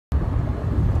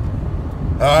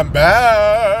I'm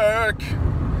back.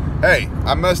 Hey,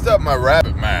 I messed up my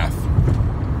rabbit math.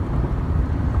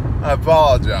 I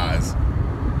apologize.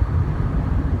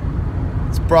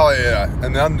 It's probably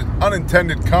an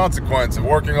unintended consequence of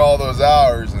working all those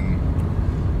hours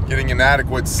and getting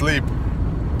inadequate sleep.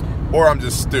 Or I'm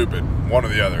just stupid. One or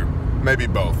the other. Maybe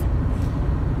both.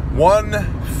 One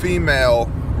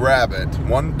female rabbit,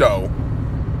 one doe,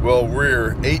 will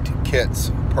rear 8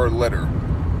 kits per litter.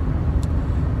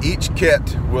 Each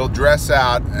kit will dress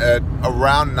out at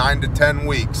around 9 to 10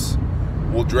 weeks,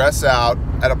 will dress out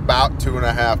at about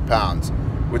 2.5 pounds,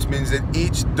 which means that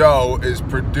each doe is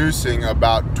producing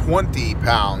about 20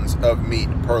 pounds of meat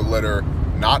per litter,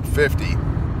 not 50.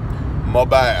 My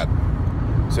bad.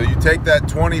 So you take that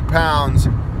 20 pounds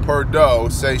per doe,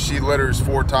 say she litters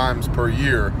 4 times per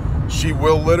year, she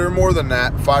will litter more than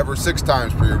that 5 or 6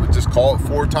 times per year, but just call it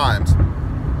 4 times.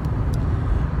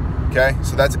 Okay,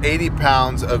 so that's 80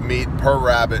 pounds of meat per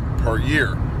rabbit per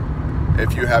year.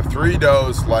 If you have 3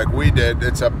 does like we did,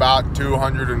 it's about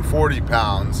 240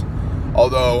 pounds,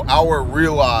 although our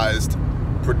realized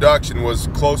production was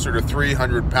closer to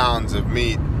 300 pounds of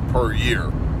meat per year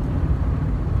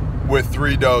with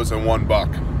 3 does and 1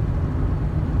 buck.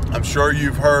 I'm sure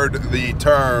you've heard the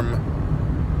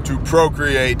term to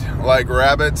procreate like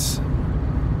rabbits.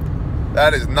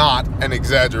 That is not an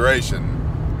exaggeration.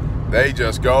 They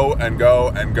just go and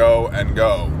go and go and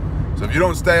go. So if you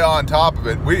don't stay on top of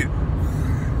it,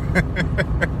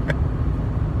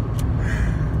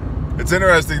 it's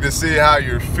interesting to see how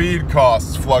your feed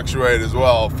costs fluctuate as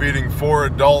well. Feeding 4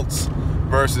 adults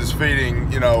versus feeding,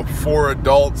 4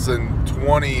 adults and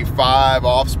 25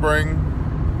 offspring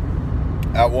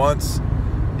at once.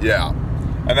 Yeah.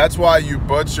 And that's why you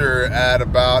butcher at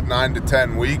about 9 to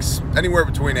 10 weeks, anywhere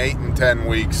between 8 and 10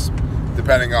 weeks,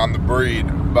 depending on the breed.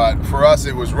 But for us,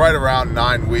 it was right around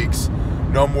 9 weeks,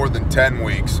 no more than 10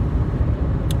 weeks,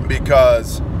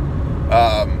 because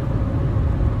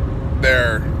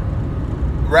their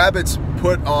rabbits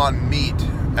put on meat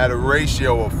at a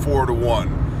ratio of 4 to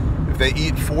 1. If they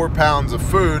eat 4 pounds of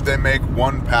food, they make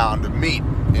 1 pound of meat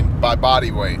by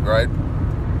body weight, right?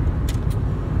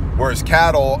 Whereas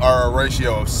cattle are a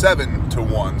ratio of 7 to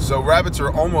 1. So rabbits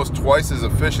are almost twice as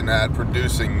efficient at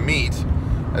producing meat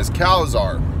as cows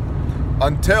are,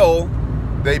 until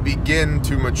they begin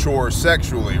to mature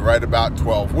sexually, right about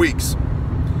 12 weeks.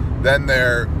 Then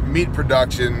their meat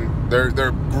production, their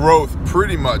growth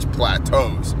pretty much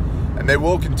plateaus. And they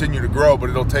will continue to grow, but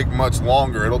it'll take much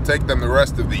longer. It'll take them the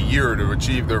rest of the year to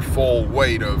achieve their full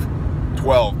weight of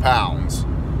 12 pounds.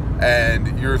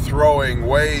 And you're throwing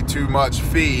way too much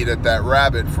feed at that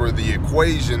rabbit for the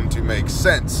equation to make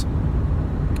sense.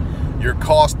 Your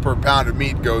cost per pound of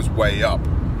meat goes way up.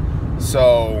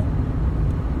 So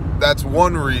that's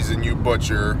one reason you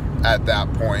butcher at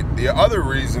that point. The other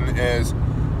reason is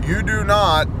you do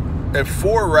not, if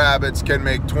 4 rabbits can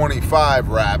make 25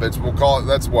 rabbits, we'll call it,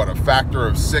 that's what, a factor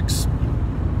of 6,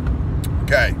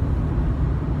 okay,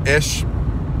 ish.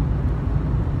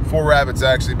 4 rabbits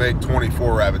actually make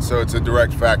 24 rabbits, so it's a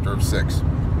direct factor of 6,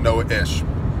 no ish.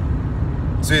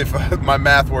 See if my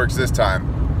math works this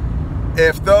time.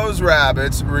 If those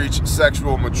rabbits reach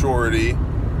sexual maturity,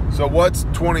 so what's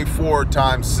 24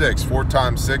 times 6? 4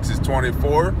 times 6 is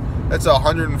 24. That's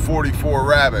 144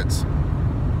 rabbits.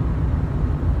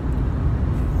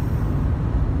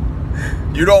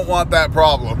 You don't want that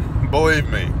problem. Believe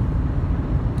me.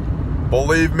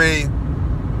 Believe me.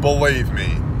 Believe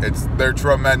me. They're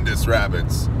tremendous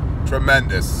rabbits.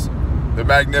 Tremendous. They're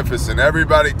magnificent.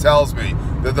 Everybody tells me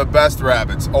they're the best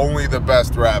rabbits. Only the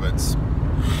best rabbits.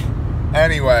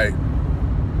 Anyway.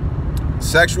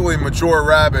 Sexually mature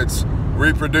rabbits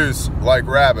reproduce like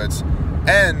rabbits,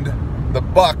 and the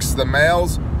bucks, the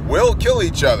males, will kill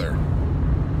each other.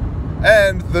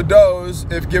 And the does,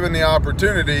 if given the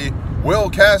opportunity, will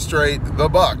castrate the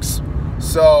bucks.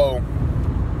 So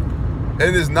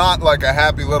it is not like a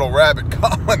happy little rabbit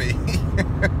colony.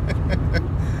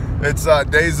 It's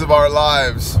Days of Our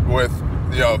Lives with,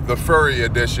 the furry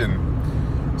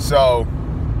edition. So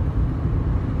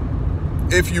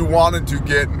if you wanted to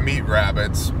get meat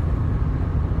rabbits,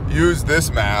 use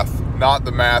this math, not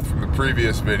the math from the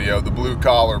previous video, the blue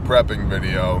collar prepping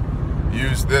video.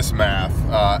 Use this math,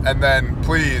 and then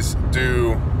please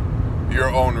do your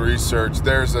own research.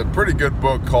 There's a pretty good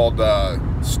book called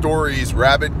Stories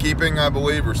Rabbit Keeping, I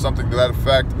believe, or something to that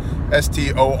effect.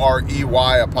 STOREY_S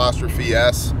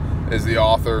is the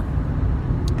author,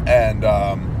 and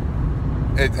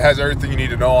it has everything you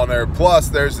need to know on there. Plus,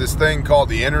 there's this thing called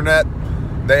the internet.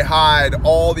 They hide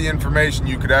all the information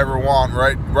you could ever want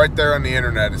right there on the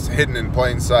internet. It's hidden in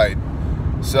plain sight.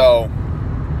 So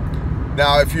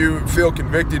Now, if you feel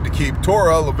convicted to keep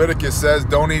Torah, Leviticus says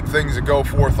don't eat things that go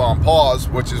forth on paws,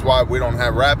 which is why we don't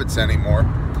have rabbits anymore.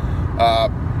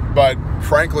 But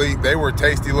frankly, they were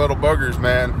tasty little boogers,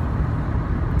 man.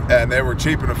 And they were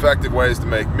cheap and effective ways to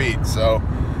make meat. So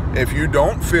if you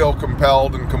don't feel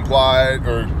compelled and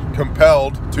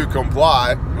compelled to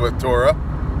comply with Torah,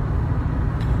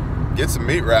 get some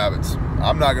meat rabbits.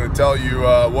 I'm not going to tell you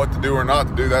what to do or not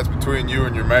to do. That's between you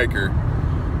and your maker.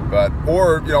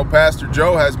 Or, Pastor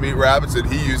Joe has meat rabbits that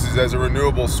he uses as a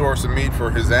renewable source of meat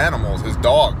for his animals, his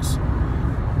dogs.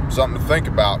 Something to think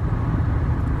about.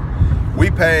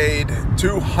 We paid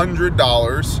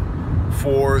 $200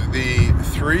 for the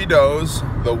 3 does,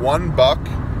 the 1 buck,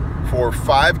 for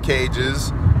 5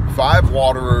 cages, 5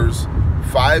 waterers,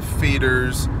 5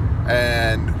 feeders,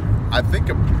 and I think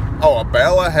a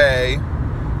bale of hay,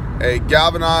 a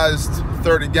galvanized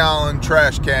 30-gallon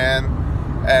trash can,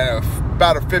 and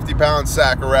about a 50-pound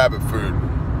sack of rabbit food,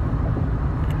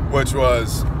 which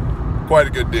was quite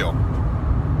a good deal.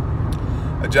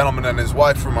 A gentleman and his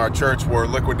wife from our church were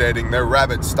liquidating their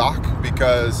rabbit stock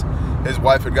because his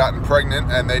wife had gotten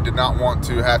pregnant and they did not want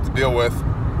to have to deal with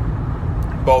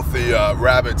both the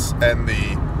rabbits and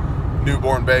the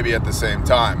newborn baby at the same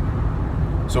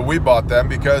time. So we bought them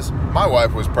because my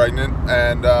wife was pregnant,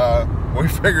 and we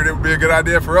figured it would be a good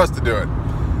idea for us to do it.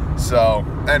 So,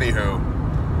 anywho,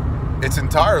 it's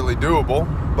entirely doable,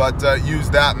 but use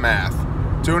that math.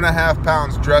 2.5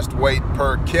 pounds dressed weight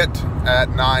per kit at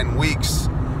 9 weeks.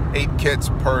 8 kits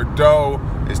per doe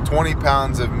is 20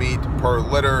 pounds of meat per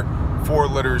litter. 4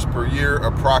 litters per year,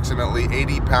 approximately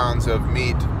 80 pounds of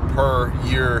meat per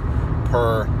year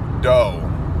per doe.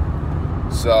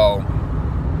 So,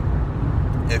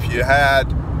 if you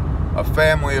had a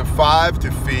family of 5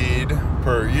 to feed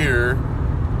per year,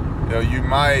 you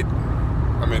might,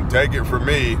 take it from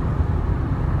me,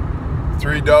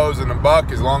 3 does and a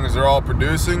buck, as long as they're all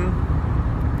producing,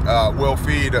 will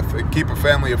keep a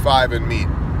family of 5 in meat.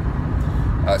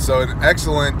 So an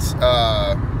excellent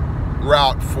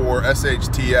route for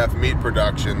SHTF meat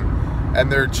production,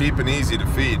 and they're cheap and easy to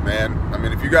feed, man.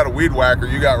 If you got a weed whacker,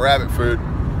 you got rabbit food.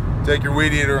 Take your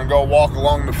weed eater and go walk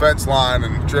along the fence line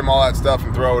and trim all that stuff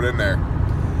and throw it in there.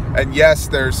 And yes,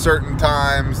 there's certain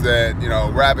times that,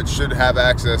 rabbits should have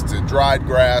access to dried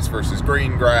grass versus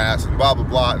green grass and blah, blah,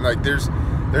 blah. And there's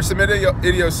some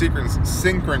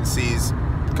idiosyncrasies.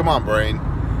 Come on, brain.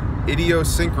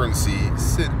 Idiosyncrasy,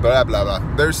 blah, blah, blah.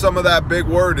 There's some of that big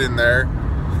word in there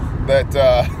that,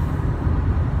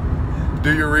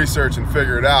 do your research and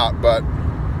figure it out. But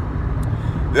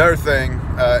the other thing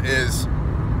is,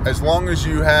 as long as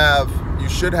you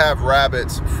should have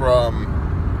rabbits from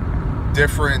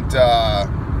different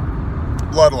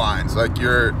bloodlines. Like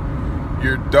your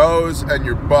does and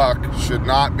your buck should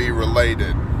not be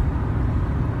related,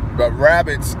 but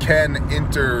rabbits can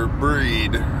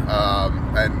interbreed,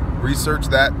 and research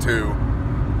that too.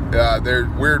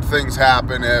 Weird things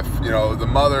happen if the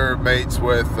mother mates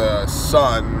with a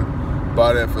son,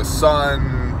 but if a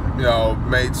son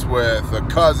mates with a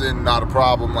cousin, not a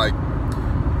problem.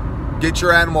 Get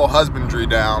your animal husbandry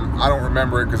down. I don't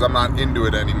remember it because I'm not into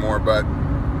it anymore, but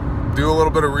do a little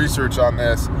bit of research on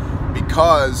this,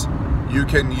 because you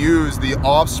can use the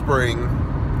offspring.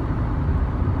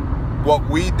 What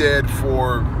we did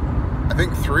for, I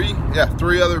think 3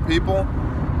 other people,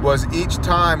 was each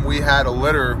time we had a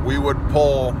litter, we would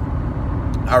pull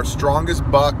our strongest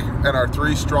buck and our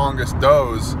 3 strongest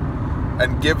does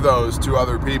and give those to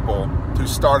other people to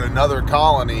start another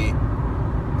colony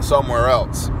somewhere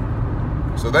else.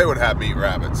 So they would have meat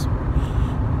rabbits.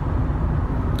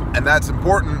 And that's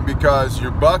important because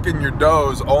your buck and your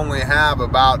does only have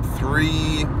about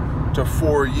 3 to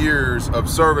 4 years of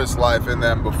service life in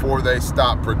them before they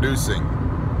stop producing.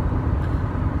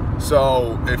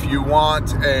 So if you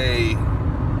want a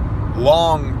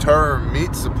long-term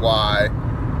meat supply,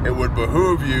 it would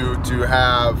behoove you to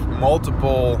have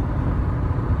multiple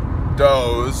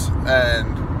does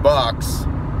and bucks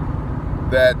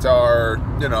that are,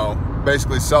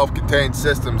 basically self-contained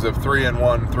systems of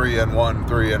 3-in-1, 3-in-1,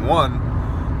 3-in-1,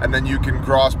 and then you can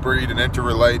crossbreed and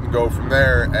interrelate and go from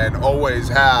there and always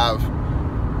have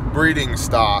breeding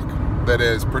stock that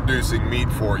is producing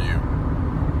meat for you.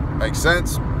 Make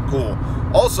sense? Cool.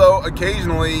 Also,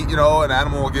 occasionally, an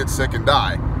animal will get sick and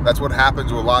die. That's what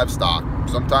happens with livestock.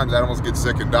 Sometimes animals get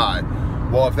sick and die.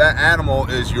 Well, if that animal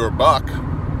is your buck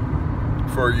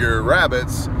for your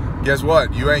rabbits, guess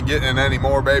what? You ain't getting any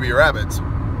more baby rabbits.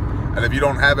 And if you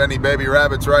don't have any baby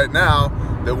rabbits right now,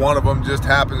 then one of them just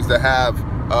happens to have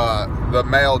the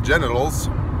male genitals,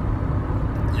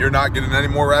 you're not getting any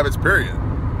more rabbits, period.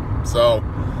 So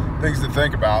things to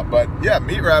think about. But yeah,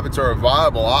 meat rabbits are a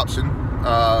viable option.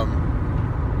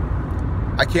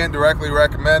 I can't directly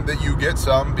recommend that you get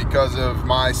some because of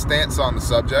my stance on the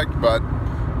subject, but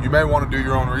you may want to do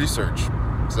your own research.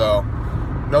 So,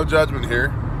 no judgment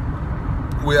here.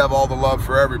 We have all the love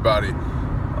for everybody,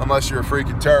 unless you're a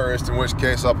freaking terrorist, in which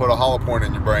case I'll put a hollow point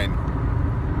in your brain.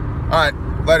 All right,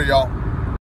 later, y'all.